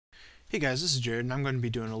Hey guys, this is Jared, and I'm going to be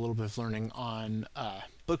doing a little bit of learning on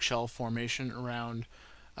bookshelf formation around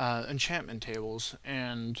enchantment tables.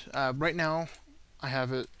 And right now, I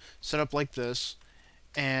have it set up like this,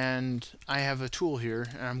 and I have a tool here,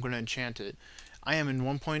 and I'm going to enchant it. I am in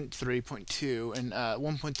 1.3.2, and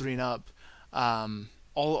 1.3 and up.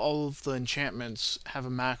 All of the enchantments have a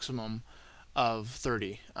maximum of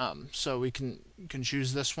 30. So we can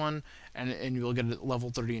choose this one, and you'll get a level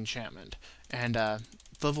 30 enchantment. And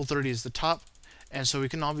level 30 is the top, and so we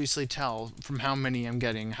can obviously tell from how many I'm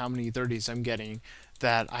getting, how many 30s I'm getting,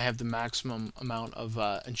 that I have the maximum amount of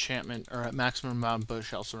enchantment, or a maximum amount of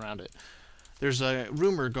bookshelves around it. There's a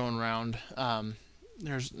rumor going around.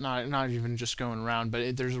 There's not even just going around,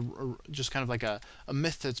 but there's just kind of like a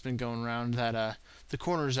myth that's been going around that the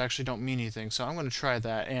corners actually don't mean anything. So I'm going to try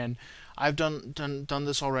that, and I've done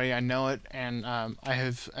this already. I know it, and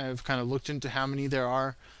I've kind of looked into how many there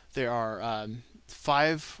are. There are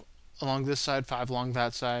 5 along this side, 5 along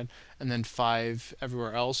that side, and then 5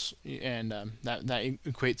 everywhere else, and that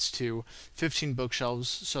equates to 15 bookshelves.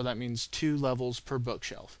 So that means 2 levels per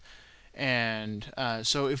bookshelf. And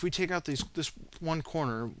so if we take out this one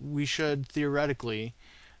corner, we should theoretically,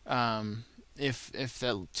 if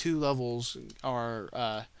the 2 levels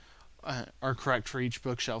are correct for each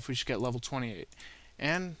bookshelf, we should get level 28,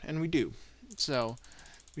 and we do. So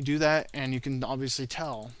we do that, and you can obviously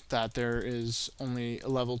tell that there is only a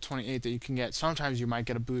level 28 that you can get. Sometimes you might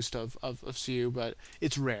get a boost of CU, but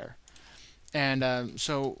it's rare. And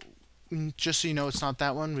so just so you know it's not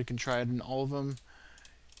that one, we can try it in all of them.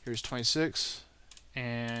 Here's 26,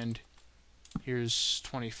 and here's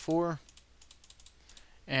 24.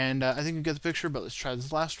 And I think you get the picture, but let's try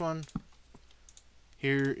this last one.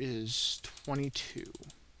 Here is 22.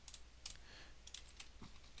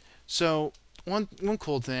 So one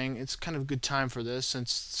cool thing, it's kind of a good time for this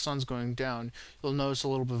since the sun's going down. You'll notice a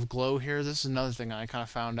little bit of glow here. This is another thing I kind of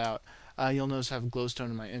found out. You'll notice I have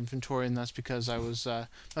glowstone in my inventory, and that's because I was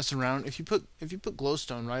messing around. If you put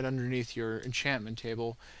glowstone right underneath your enchantment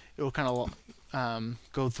table, it will kind of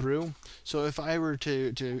go through. So if I were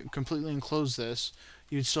to completely enclose this,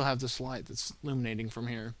 you'd still have this light that's illuminating from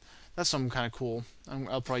here. That's something kind of cool.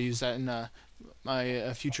 I'll probably use that in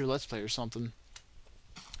my future Let's Play or something.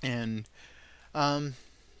 And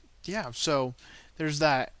yeah, so there's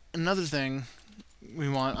that. Another thing we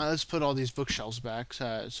want, let's put all these bookshelves back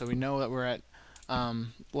so we know that we're at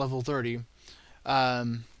level 30.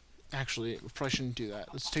 Actually, we probably shouldn't do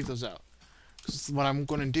that. Let's take those out. 'Cause what I'm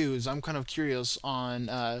going to do is I'm kind of curious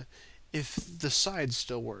on if the sides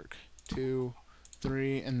still work. 2,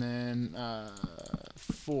 3, and then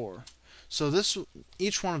 4. So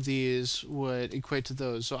each one of these would equate to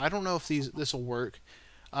those. So I don't know if this will work.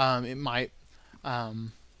 It might.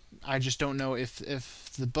 I just don't know if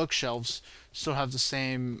the bookshelves still have the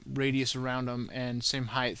same radius around them and same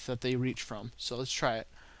height that they reach from. So let's try it.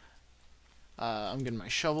 I'm getting my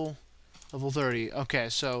shovel. Level 30. Okay,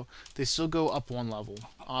 so they still go up 1 level.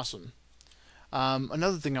 Awesome.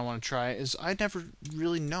 Another thing I want to try is I've never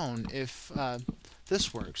really known if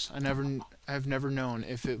this works. I've never known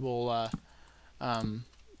if it will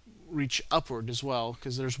reach upward as well,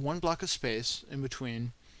 because there's 1 block of space in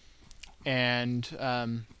between,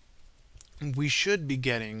 and we should be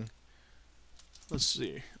getting, let's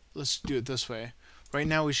see, let's do it this way. Right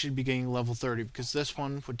now we should be getting level 30 because this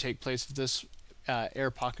one would take place of this air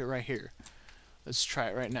pocket right here. Let's try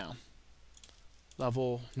it right now.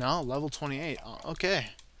 Level 28. Okay,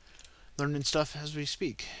 learning stuff as we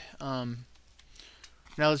speak. Now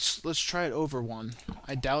let's try it over 1.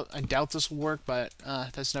 I doubt this will work, but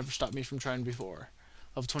that's never stopped me from trying before.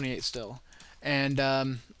 Level 28 still. And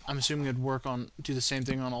I'm assuming it'd do the same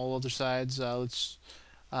thing on all other sides. Let's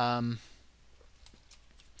try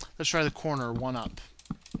the corner 1 up.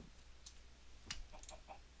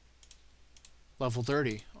 Level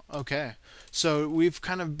 30. Okay, so we've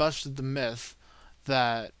kind of busted the myth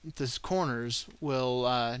that this corners will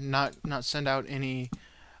not send out any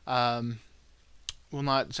of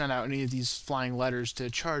these flying letters to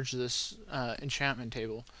charge this enchantment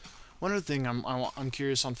table. One other thing I'm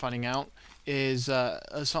curious on finding out is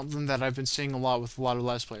something that I've been seeing a lot with a lot of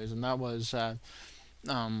Let's Players, and that was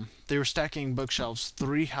they were stacking bookshelves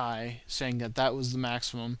 3 high, saying that was the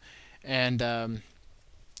maximum, and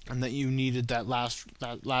that you needed that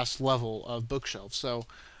last level of bookshelf. So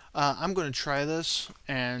I'm going to try this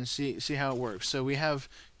and see how it works. So we have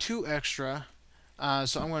 2 extra,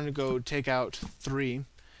 so I'm going to go take out 3,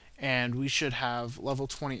 and we should have level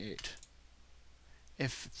 28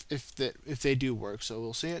 if they do work. So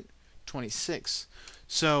we'll see it. 26.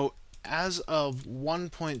 So as of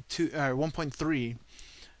 1.2 or 1.3,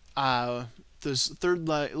 this third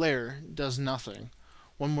layer does nothing.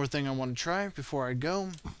 One more thing I want to try before I go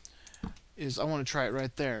is I want to try it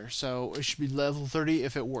right there. So it should be level 30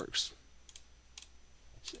 if it works.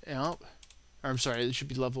 Yep. Or I'm sorry, it should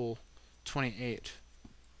be level 28.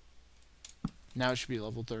 Now it should be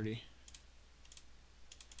level 30.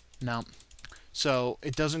 No. So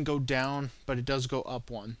it doesn't go down, but it does go up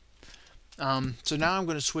one. So now I'm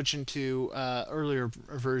going to switch into earlier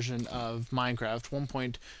version of Minecraft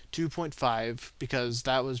 1.2.5 because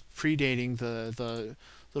that was predating the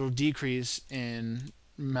little decrease in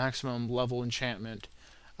maximum level enchantment.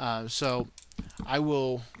 So I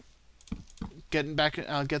will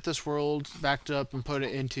get this world backed up and put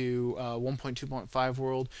it into 1.2.5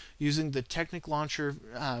 world using the Technic Launcher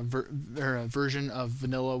version of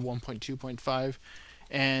Vanilla 1.2.5.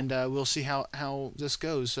 And we'll see how this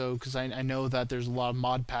goes. So, because I know that there's a lot of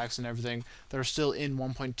mod packs and everything that are still in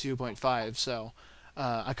 1.2.5. So,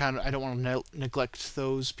 I don't want to neglect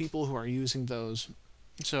those people who are using those.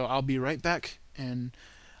 So I'll be right back. And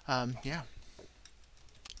yeah.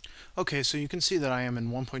 Okay, so you can see that I am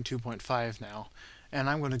in 1.2.5 now, and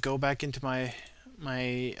I'm going to go back into my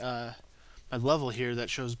level here that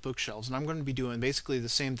shows bookshelves, and I'm going to be doing basically the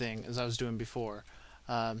same thing as I was doing before.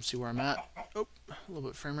 See where I'm at? Oh, a little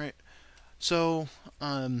bit frame rate. So,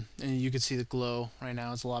 and you can see the glow right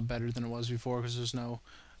now. It's a lot better than it was before because there's no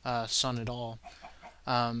sun at all.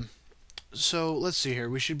 So let's see here.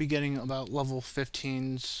 We should be getting about level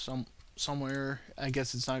 15 somewhere. I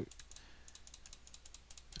guess it's not.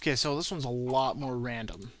 Okay, so this one's a lot more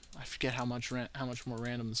random. I forget how much more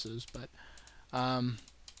random this is, but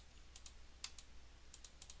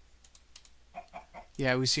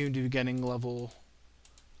yeah, we seem to be getting level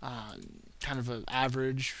kind of an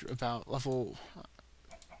average about level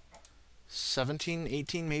 17,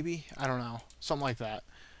 18 maybe. I don't know, something like that.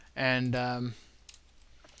 And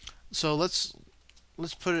so let's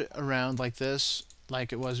put it around like this,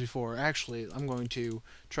 like it was before. Actually, I'm going to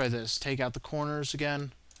try this. Take out the corners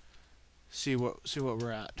again. See what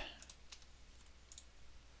we're at.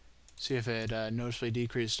 See if it noticeably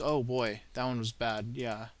decreased. Oh boy, that one was bad.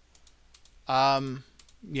 Yeah.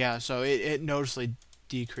 Yeah. So it noticeably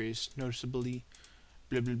decreased. Noticeably.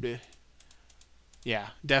 Blah blah blah.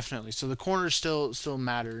 Yeah, definitely. So the corners still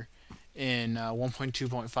matter in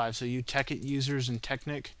 1.2.5. So you tech users in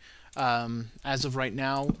Technic, as of right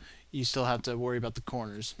now, you still have to worry about the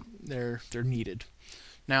corners. They're needed.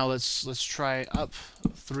 Now let's try up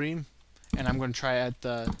 3. And I'm going to try at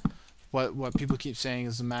the what people keep saying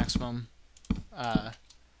is the maximum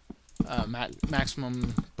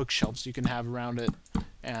maximum bookshelves you can have around it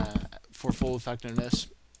for full effectiveness.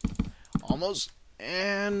 Almost,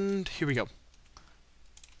 and here we go.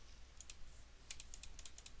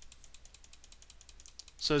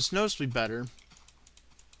 So it's noticeably better.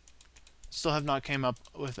 Still have not came up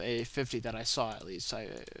with a 50 that I saw at least.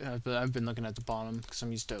 I've been looking at the bottom because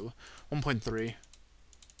I'm used to 1.3.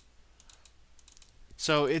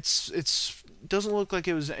 So it's doesn't look like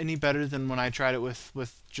it was any better than when I tried it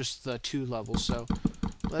with just the 2 levels. So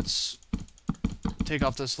let's take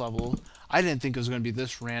off this level. I didn't think it was going to be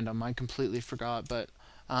this random. I completely forgot, but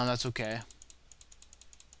that's okay.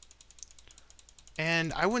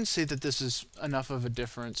 And I wouldn't say that this is enough of a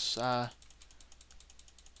difference. So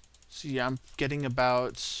yeah, I'm getting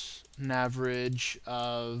about an average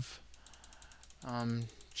of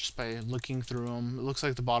just by looking through them. It looks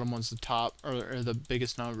like the bottom one's the top, or the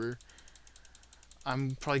biggest number.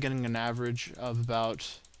 I'm probably getting an average of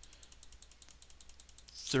about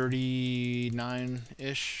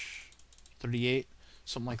 39-ish, 38,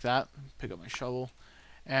 something like that. Pick up my shovel.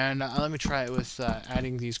 And let me try it with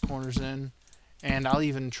adding these corners in. And I'll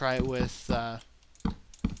even try it with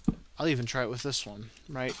this one,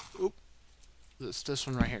 right? Oop. This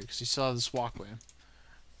one right here, because you still have this walkway.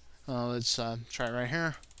 Let's try it right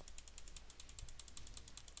here.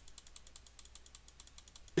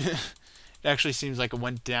 It actually seems like it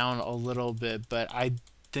went down a little bit, but I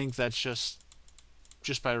think that's just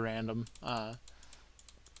by random. Let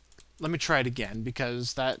me try it again,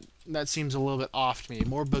 because that seems a little bit off to me.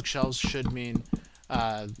 More bookshelves should mean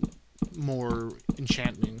more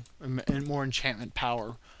enchanting and more enchantment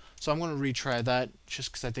power. So I'm going to retry that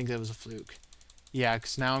just because I think that was a fluke. Yeah,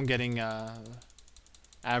 because now I'm getting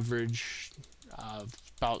average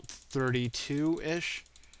about 32-ish.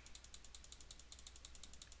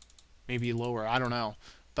 Maybe lower, I don't know.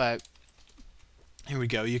 But here we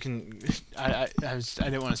go. You can. I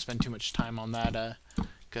didn't want to spend too much time on that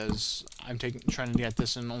because I'm trying to get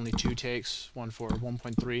this in only 2 takes, one for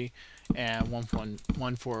 1.3 and one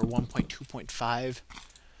for 1.2.5.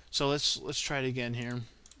 So let's try it again here.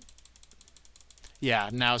 Yeah,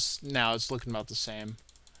 now it's looking about the same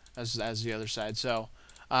as the other side. So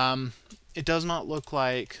it does not look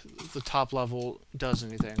like the top level does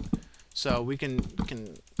anything. So we can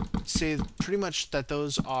say pretty much that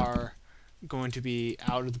those are going to be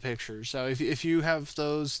out of the picture. So if you have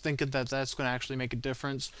those thinking that that's going to actually make a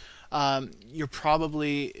difference, it's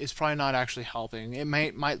probably not actually helping. It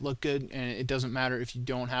might look good, and it doesn't matter if you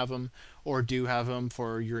don't have them or do have them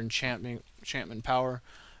for your enchantment power,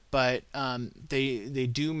 but they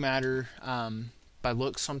do matter by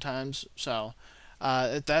looks sometimes. So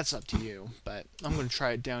that's up to you. But I'm going to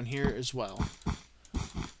try it down here as well.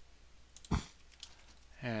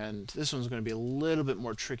 And this one's going to be a little bit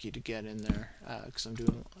more tricky to get in there because I'm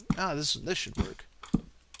doing. This should work.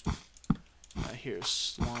 Here's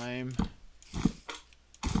slime,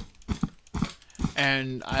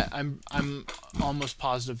 and I'm almost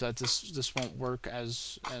positive that this won't work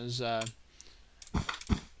as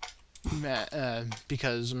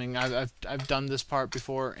because I mean I've done this part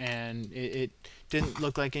before and it didn't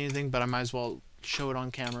look like anything, but I might as well show it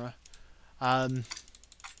on camera.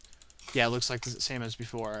 Yeah, it looks like the same as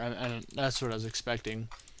before, and that's what I was expecting.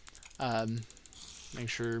 Make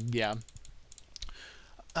sure, yeah.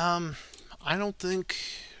 I don't think...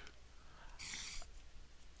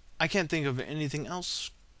 I can't think of anything else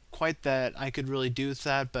quite that I could really do with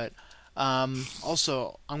that, but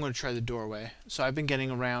also, I'm going to try the doorway. So I've been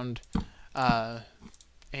getting around a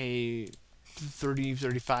 30,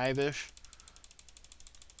 35-ish.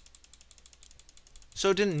 So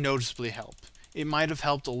it didn't noticeably help. It might have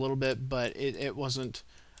helped a little bit, but it wasn't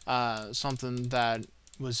something that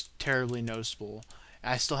was terribly noticeable.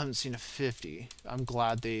 I still haven't seen a 50. I'm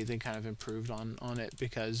glad they kind of improved on it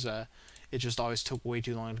because it just always took way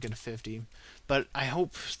too long to get a 50. But I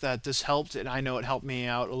hope that this helped, and I know it helped me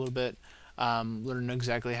out a little bit. Learn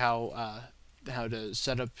exactly how to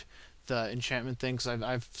set up the enchantment thing, because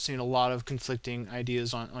I've seen a lot of conflicting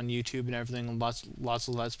ideas on YouTube and everything, and lots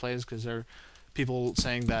of Let's Plays, because they're people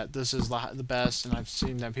saying that this is the best, and I've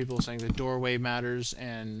seen that people saying the doorway matters,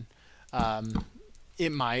 and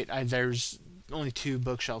it might. There's only 2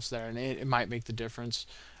 bookshelves there, and it might make the difference.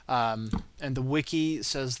 And the wiki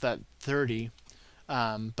says that 30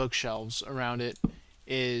 bookshelves around it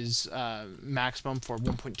is maximum for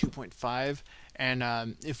 1.2.5,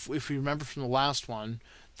 and if we remember from the last one,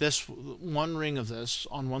 this one ring of this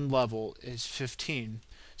on one level is 15.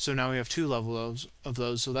 So now we have 2 levels of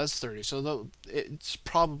those, so that's 30. So it's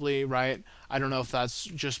probably right. I don't know if that's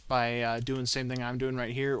just by doing the same thing I'm doing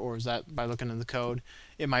right here, or is that by looking in the code.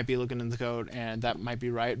 It might be looking in the code, and that might be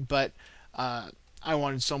right. But I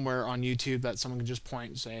wanted somewhere on YouTube that someone could just point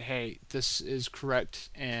and say, hey, this is correct,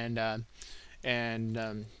 and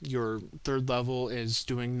your 3rd level is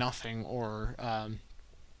doing nothing, or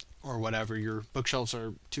whatever. Your bookshelves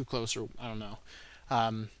are too close, or I don't know.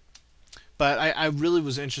 But I really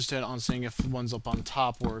was interested on seeing if the ones up on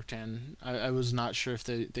top worked, and I was not sure if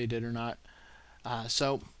they did or not.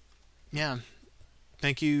 So, yeah.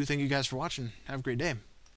 Thank you guys for watching. Have a great day.